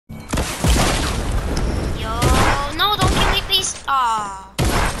Please. Ah.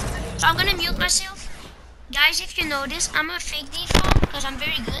 So I'm gonna mute myself. Guys, if you notice, I'm a fake default because I'm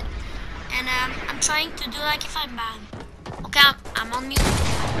very good. And I'm trying to do like if I'm bad. Okay, I'm on mute.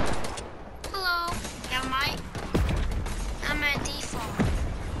 Hello. Yeah, I'm a default.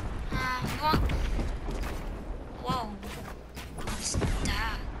 You want? Whoa. What's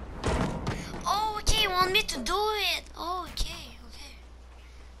that? Oh, okay, you want me to do it. Oh, okay, okay.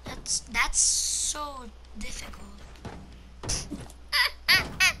 That's so difficult.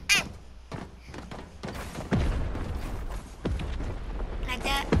 Like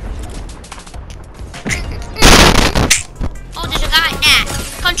that. Oh, there's a guy. Nah.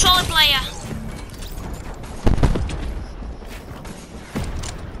 Controller player.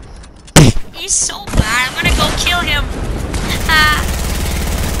 He's so bad. I'm gonna go kill him.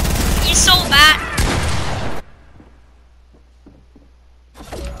 He's so bad.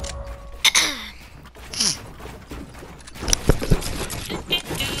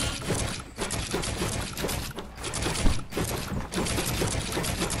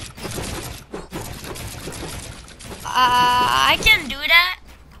 I can do that.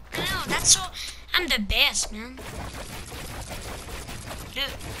 No, that's so. I'm the best, man. Dude,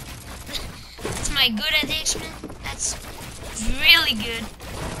 that's my good at this, man. That's really good.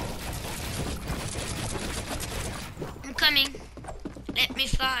 I'm coming. Let me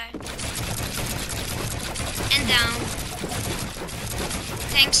fly. And down.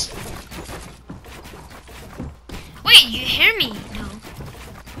 Thanks. Wait, you hear me? No.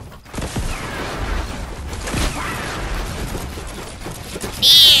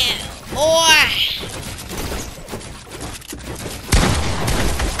 Yeah, boy.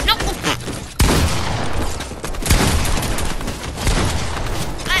 No.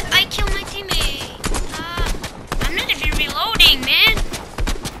 I killed my teammate. I'm not even reloading, man.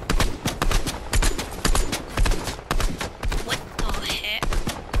 What the heck?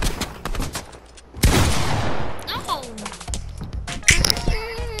 No.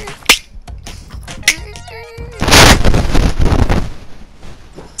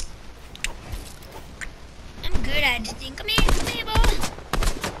 Editing. Come here, boy.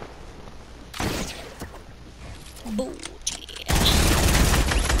 Booty.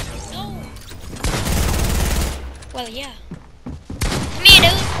 No. Well, yeah. Come here,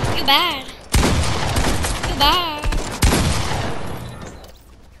 dude. You bad. You bad.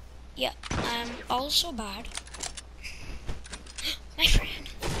 Yeah, I'm also bad. My friend.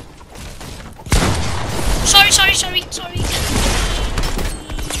 Sorry.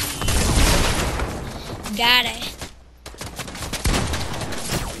 Got it.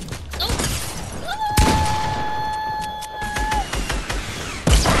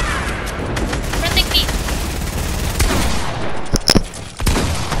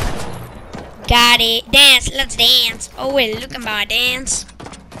 Got it. Dance. Let's dance. Oh, wait. Look at my dance.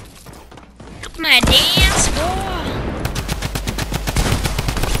 Look at my dance, boy.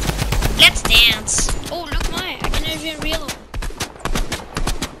 Let's dance. Oh, look my. I can even reload.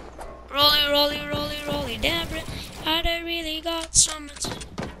 Rolly. Deborah, I done really got so much.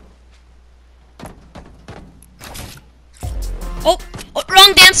 Oh,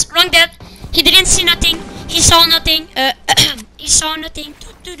 wrong dance. He didn't see nothing. He saw nothing. He saw nothing.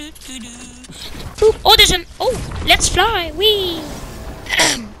 Oh, there's an. Oh, let's fly. Wee.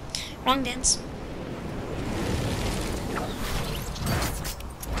 Wrong dance.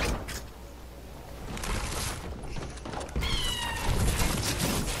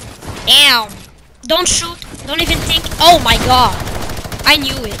 Damn. Don't shoot. Don't even think. Oh my god. I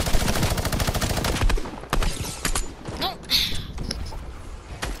knew it. No.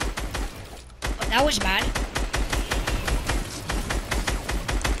 Oh, that was bad.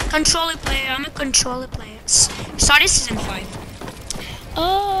 Controller player. I'm a controller player. Started season 5.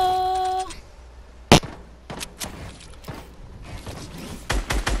 Oh.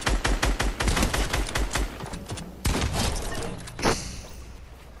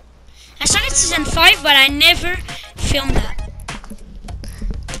 I started season 5, but I never filmed that.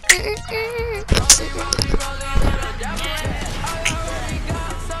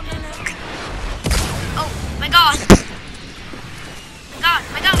 Oh my god.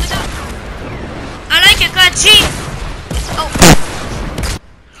 My god. I like your cut G. Oh.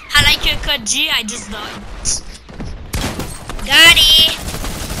 I like your cut G. I just died. Got it.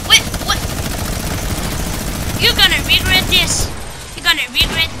 Wait, what? You're gonna regret this. You're gonna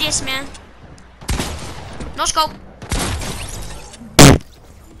regret this, man. No scope.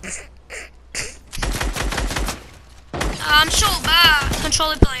 I'm so bad.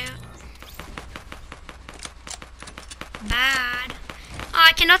 Controller player. Bad. Oh,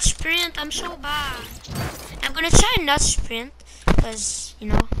 I cannot sprint. I'm so bad. I'm gonna try and not sprint, cause you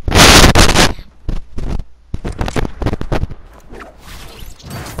know.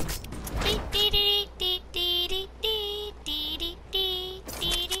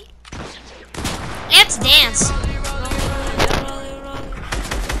 Let's dance.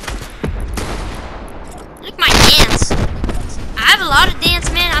 Look my dance. I have a lot of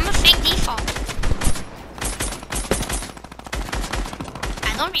dance, man. I'm a fake default.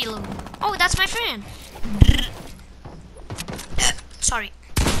 I don't reload. Oh, that's my friend. Sorry.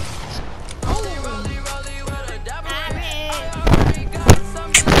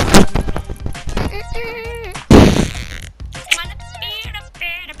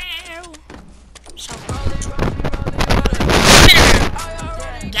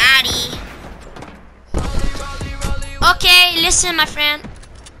 Okay, listen, my friend.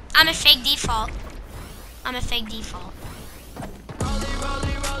 I'm a fake default. I'm a fake default.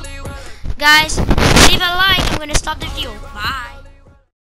 Guys, leave a like. I'm gonna stop the video. Bye.